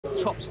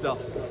Top stuff.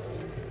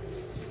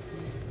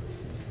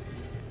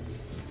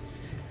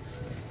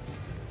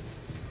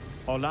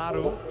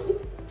 Olaru.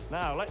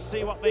 Now, let's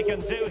see what they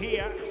can do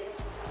here.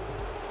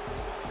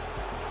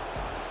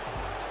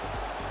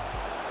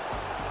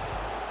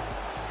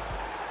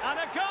 And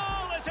a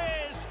goal it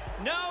is!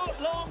 No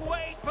long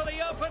wait for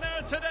the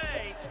opener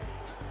today.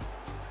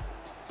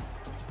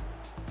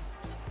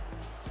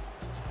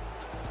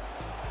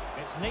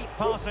 It's neat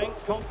passing,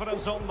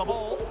 confidence on the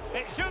ball.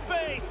 It should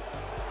be!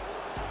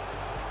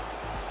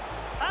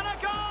 And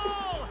a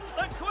goal!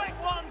 The quick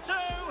one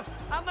too!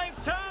 And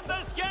they've turned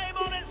this game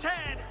on its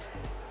head.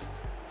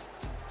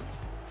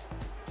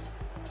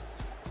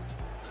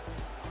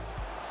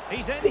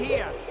 He's in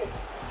here.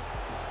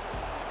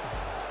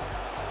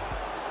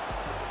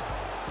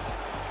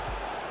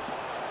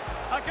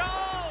 A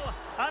goal!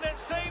 And it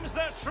seems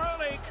they're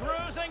truly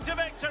cruising to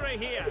victory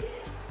here.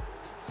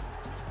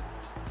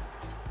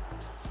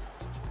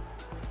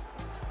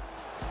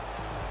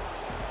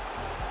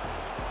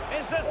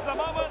 Is this the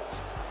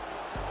moment?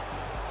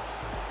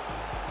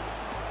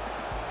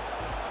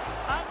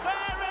 And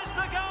there is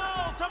the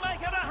goal to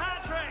make it a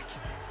hat-trick.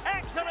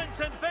 Excellence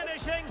in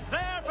finishing,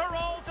 there for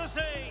all to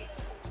see.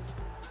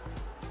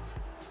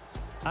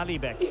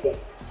 Alibek.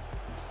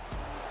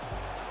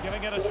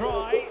 Giving it a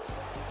try.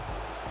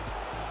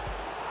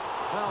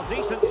 Well,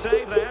 decent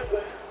save there.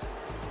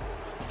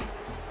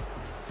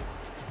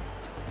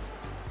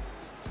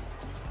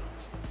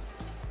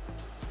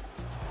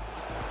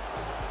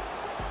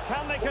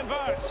 Can they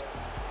convert?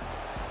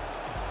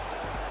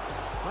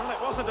 Well,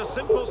 it wasn't a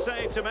simple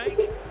save to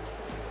make.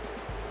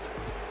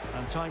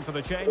 And time for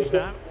the change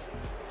now.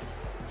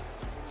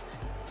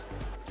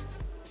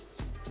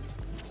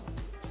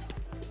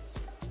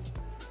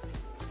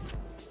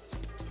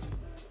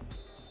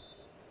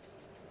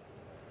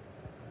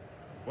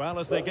 Well,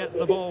 as they get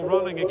the ball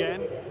rolling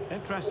again,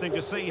 interesting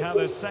to see how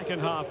this second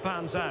half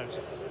pans out.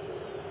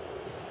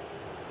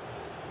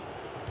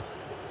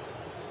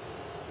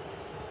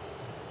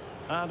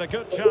 And a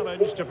good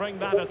challenge to bring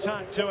that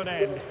attack to an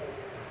end.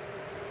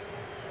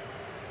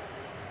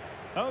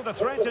 Oh, the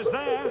threat is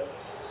there.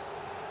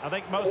 I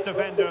think most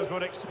defenders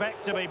would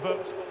expect to be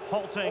booked,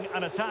 halting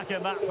an attack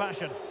in that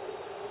fashion.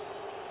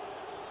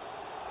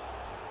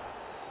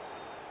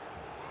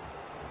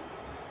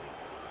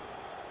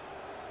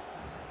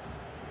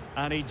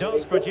 And he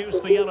does produce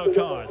the yellow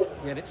card.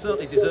 Yeah, and it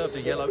certainly deserved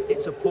a yellow.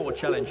 It's a poor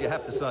challenge, you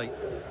have to say.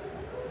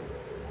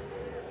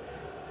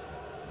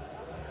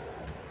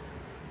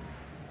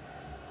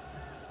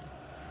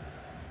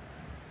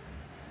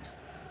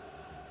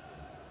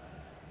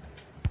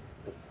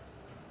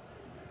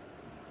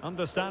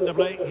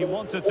 Understandably, he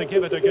wanted to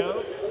give it a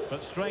go,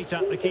 but straight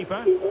at the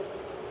keeper.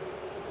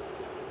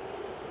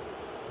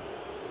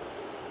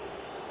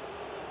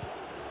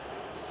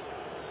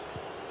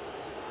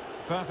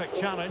 Perfect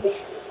challenge.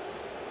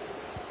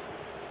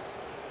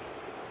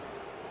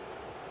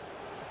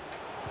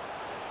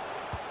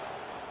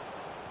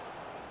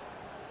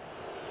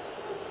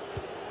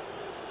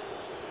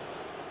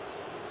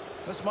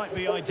 This might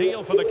be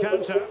ideal for the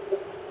counter.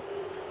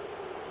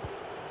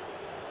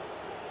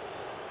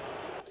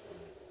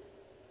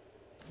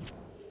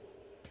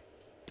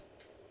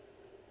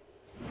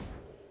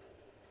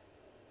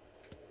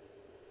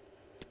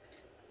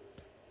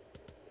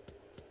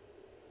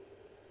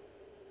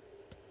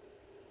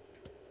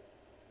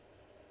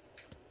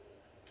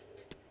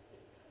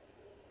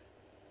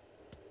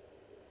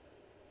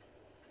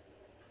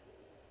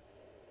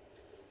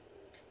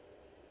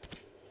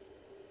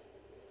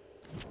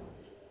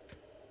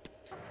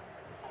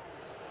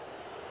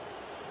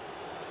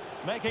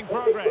 Making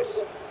progress.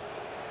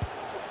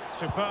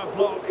 Superb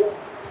block.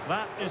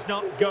 That is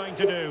not going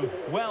to do.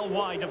 Well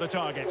wide of the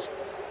target.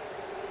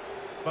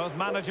 Both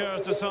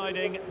managers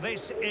deciding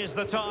this is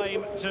the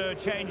time to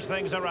change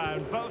things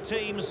around. Both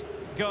teams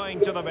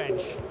going to the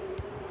bench.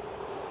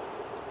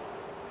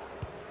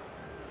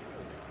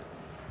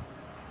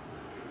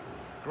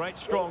 Great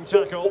strong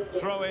tackle.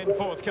 Throw in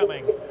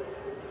forthcoming.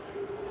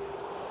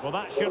 Well,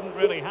 that shouldn't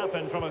really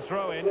happen from a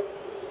throw in.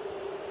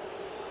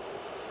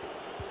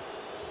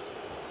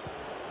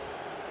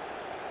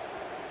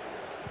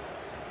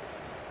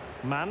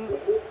 Man.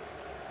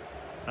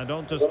 And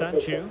on to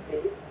Stanchu.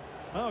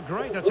 Oh,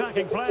 great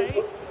attacking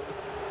play.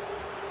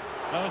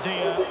 Oh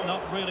dear,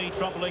 not really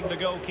troubling the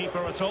goalkeeper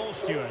at all,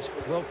 Stuart.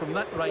 Well, from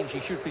that range he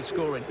should be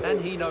scoring,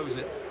 and he knows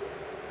it.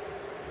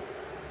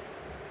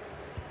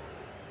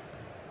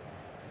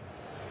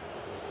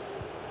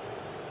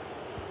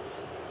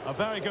 A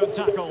very good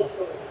tackle.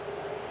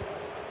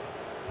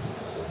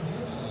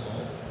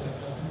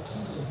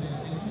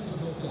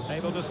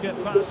 Able to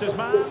skip past his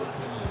man.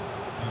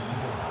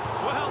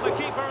 Well, the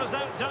keeper has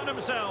outdone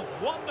himself.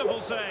 Wonderful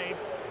save.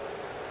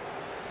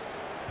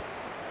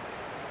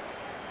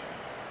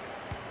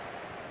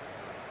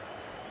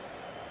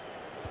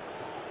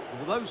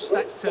 Well, those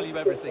stats tell you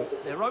everything.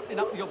 They're opening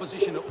up the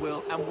opposition at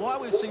will, and while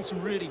we've seen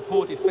some really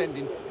poor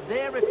defending,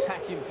 their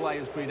attacking play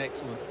has been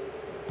excellent.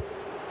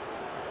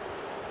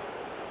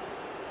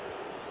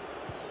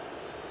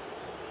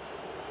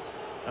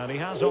 And he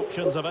has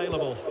options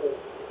available.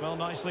 Well,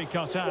 nicely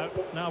cut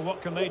out. Now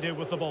what can they do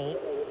with the ball?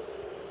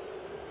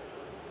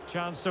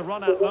 Chance to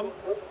run at them.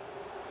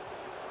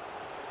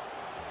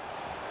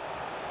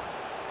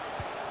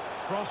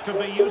 Cross could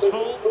be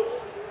useful.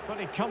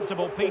 Pretty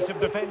comfortable piece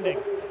of defending.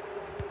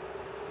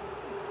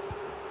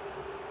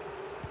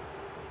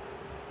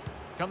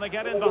 Can they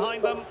get in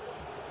behind them?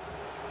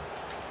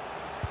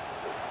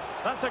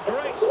 That's a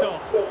great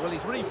stop. Well,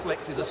 his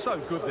reflexes are so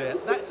good there.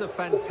 That's a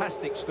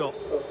fantastic stop.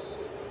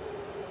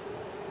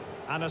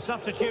 And a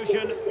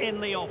substitution in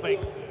the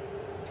offing.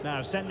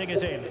 Now sending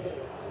it in.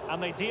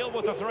 And they deal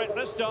with the threat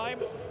this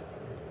time.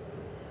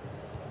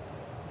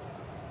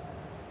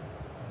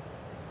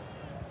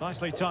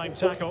 Nicely timed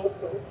tackle.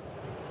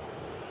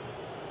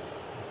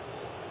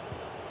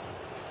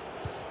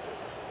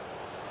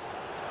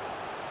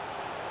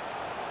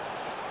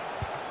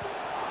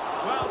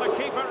 Well, the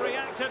keeper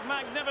reacted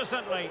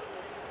magnificently.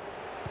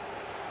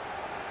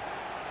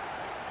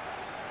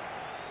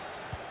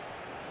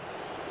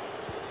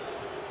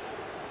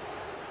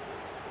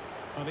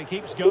 And he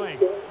keeps going.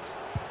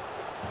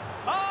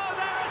 Oh,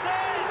 there it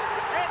is!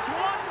 It's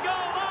one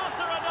goal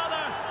after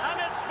another, and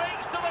it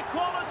speaks to the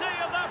quality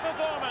of their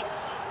performance.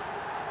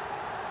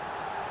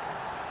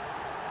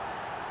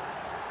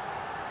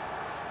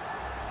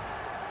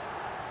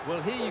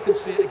 Well, here you can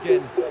see it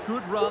again.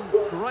 Good run,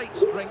 great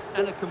strength,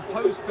 and a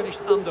composed finish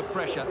under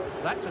pressure.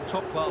 That's a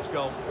top-class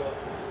goal.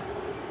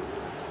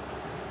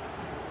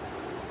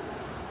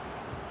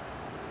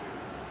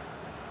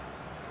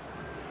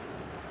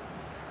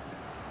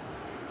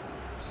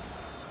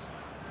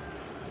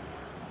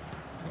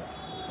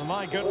 Oh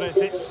my goodness,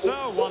 it's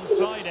so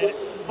one-sided.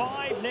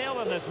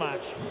 5-0 in this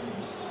match.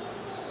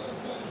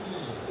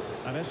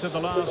 And into the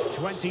last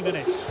 20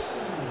 minutes.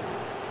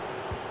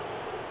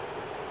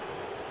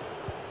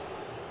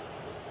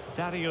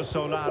 Dario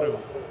Solaru,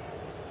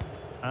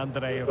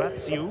 Andrei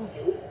Rațiu,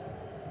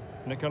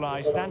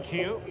 Nikolai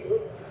Stanciu.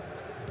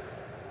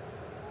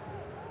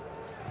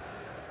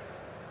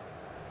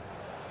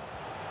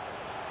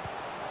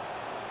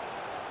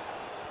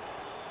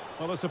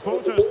 Well, the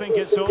supporters think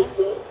it's on.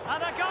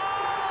 And a goal!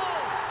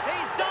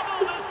 He's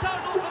doubled his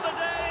total for the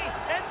day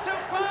in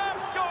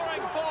superb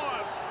scoring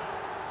form.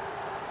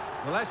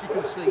 Well, as you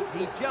can see,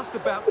 he just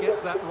about gets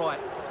that right.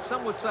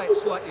 Some would say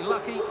it's slightly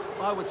lucky.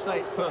 I would say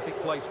it's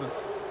perfect placement.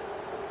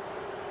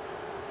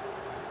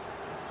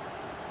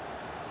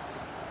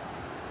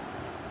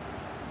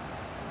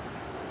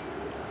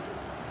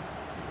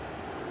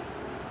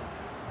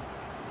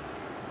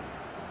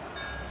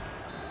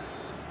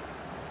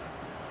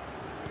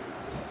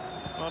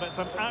 Well, it's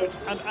an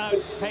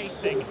out-and-out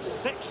pasting.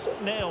 6-0.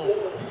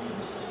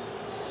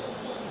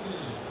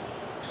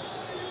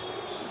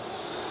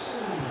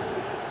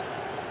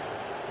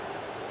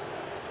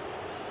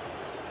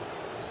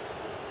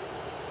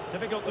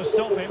 Difficult to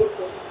stop him.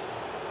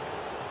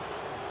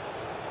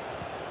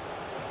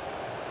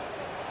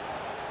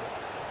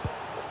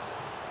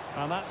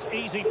 And that's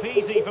easy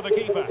peasy for the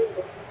keeper.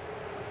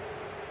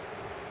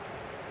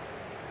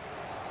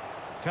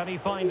 Can he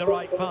find the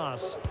right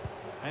pass?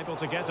 Able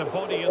to get a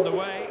body in the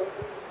way.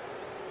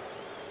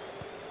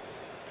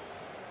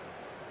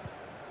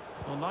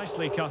 Well,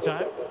 nicely cut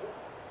out.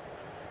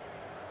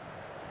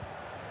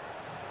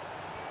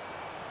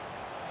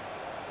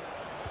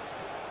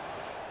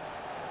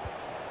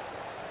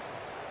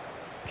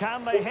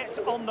 Can they hit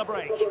on the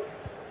break?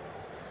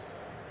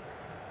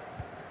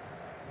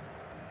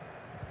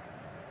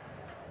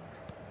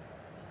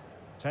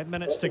 Ten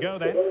minutes to go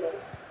then.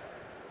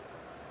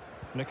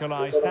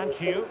 Nikolai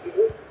Stanciu.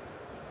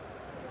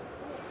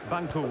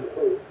 Banku.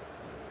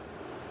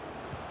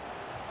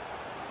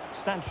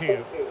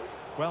 Stanciu.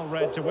 Well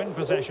read to win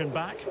possession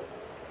back.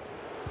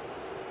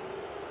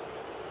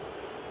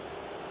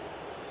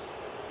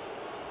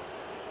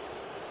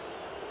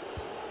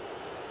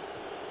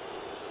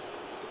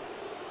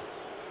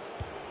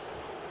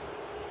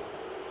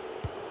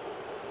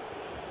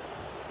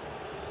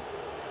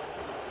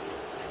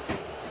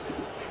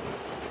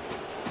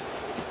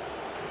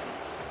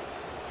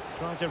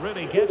 Trying to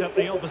really get at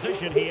the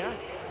opposition here.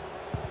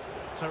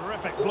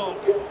 Terrific block.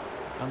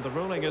 And the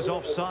ruling is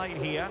offside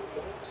here.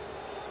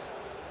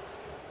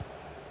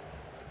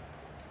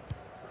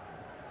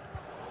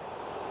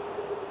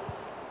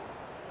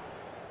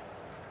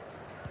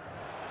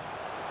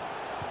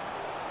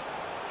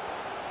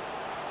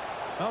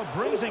 Oh,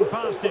 breezing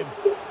past him.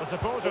 The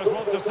supporters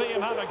want to see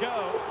him have a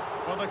go.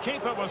 Well, the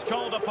keeper was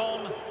called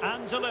upon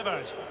and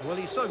delivered. Well,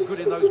 he's so good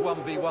in those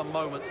 1v1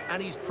 moments,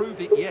 and he's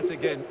proved it yet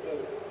again.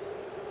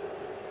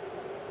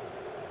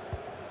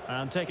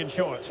 And taken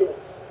short.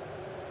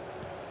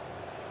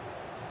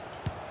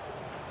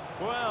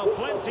 Well,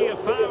 plenty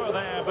of power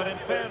there, but in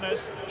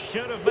fairness,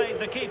 should have made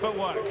the keeper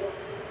work.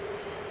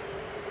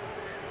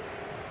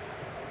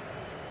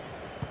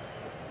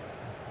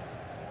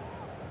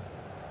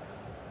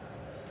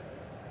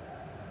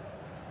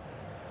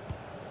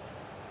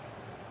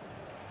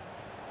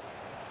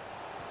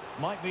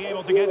 Might be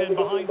able to get in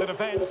behind the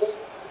defence.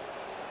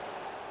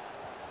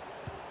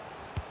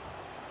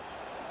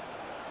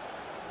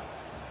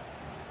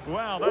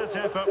 Well, that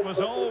effort was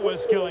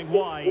always going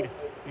wide.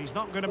 He's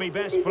not going to be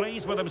best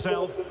pleased with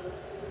himself.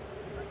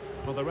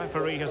 Well, the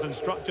referee has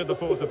instructed the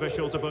fourth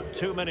official to put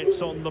 2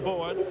 minutes on the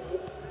board.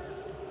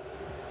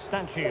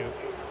 Statue.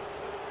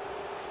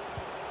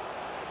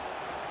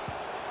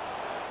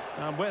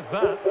 And with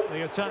that,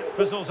 the attack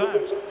fizzles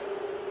out.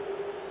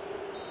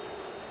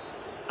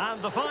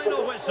 And the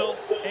final whistle,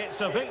 it's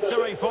a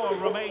victory for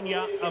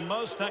Romania, a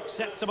most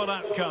acceptable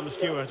outcome,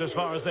 Stuart, as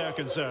far as they're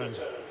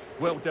concerned.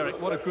 Well, Derek,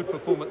 what a good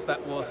performance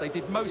that was. They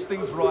did most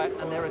things right,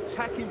 and their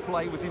attacking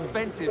play was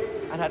inventive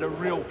and had a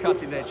real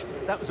cutting edge.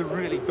 That was a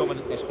really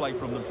dominant display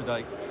from them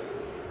today.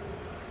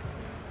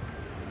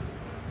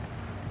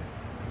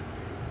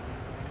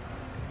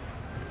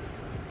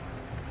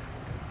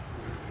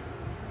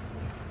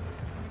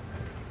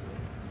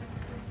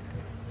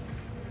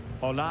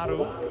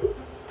 Honorary.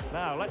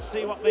 Now, let's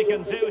see what they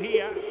can do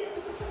here.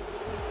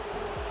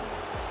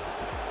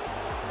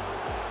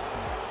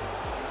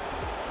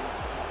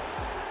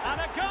 And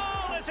a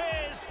goal it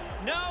is!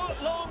 No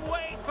long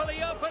wait for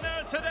the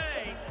opener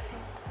today.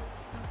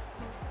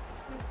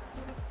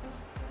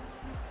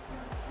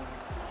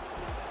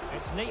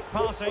 It's neat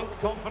passing,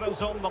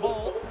 confidence on the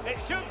ball. It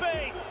should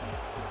be!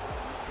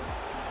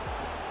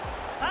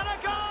 And a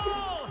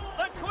goal!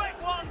 The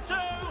quick one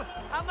too!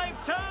 And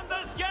they've turned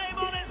this game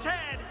on its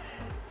head.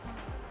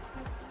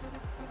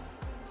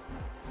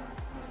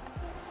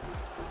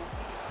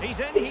 He's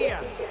in here.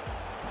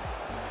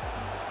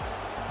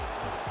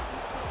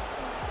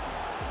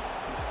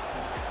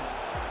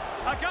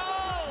 A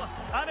goal!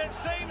 And it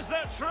seems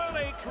they're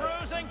truly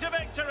cruising to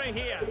victory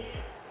here.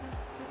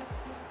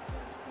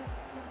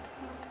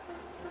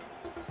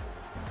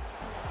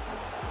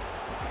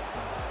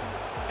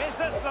 Is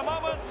this the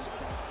moment?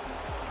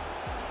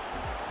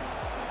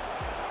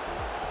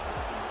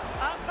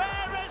 And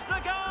there is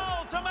the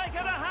goal to make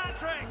it a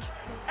hat-trick.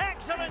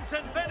 Excellence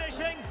in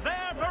finishing,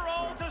 there for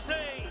all to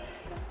see.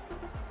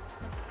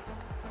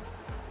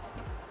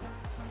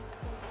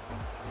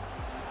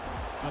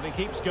 And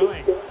he keeps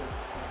going.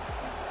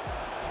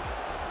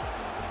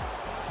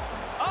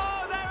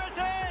 Oh, there it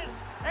is!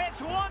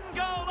 It's one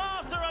goal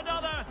after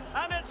another,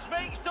 and it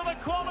speaks to the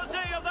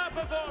quality of their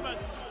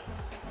performance.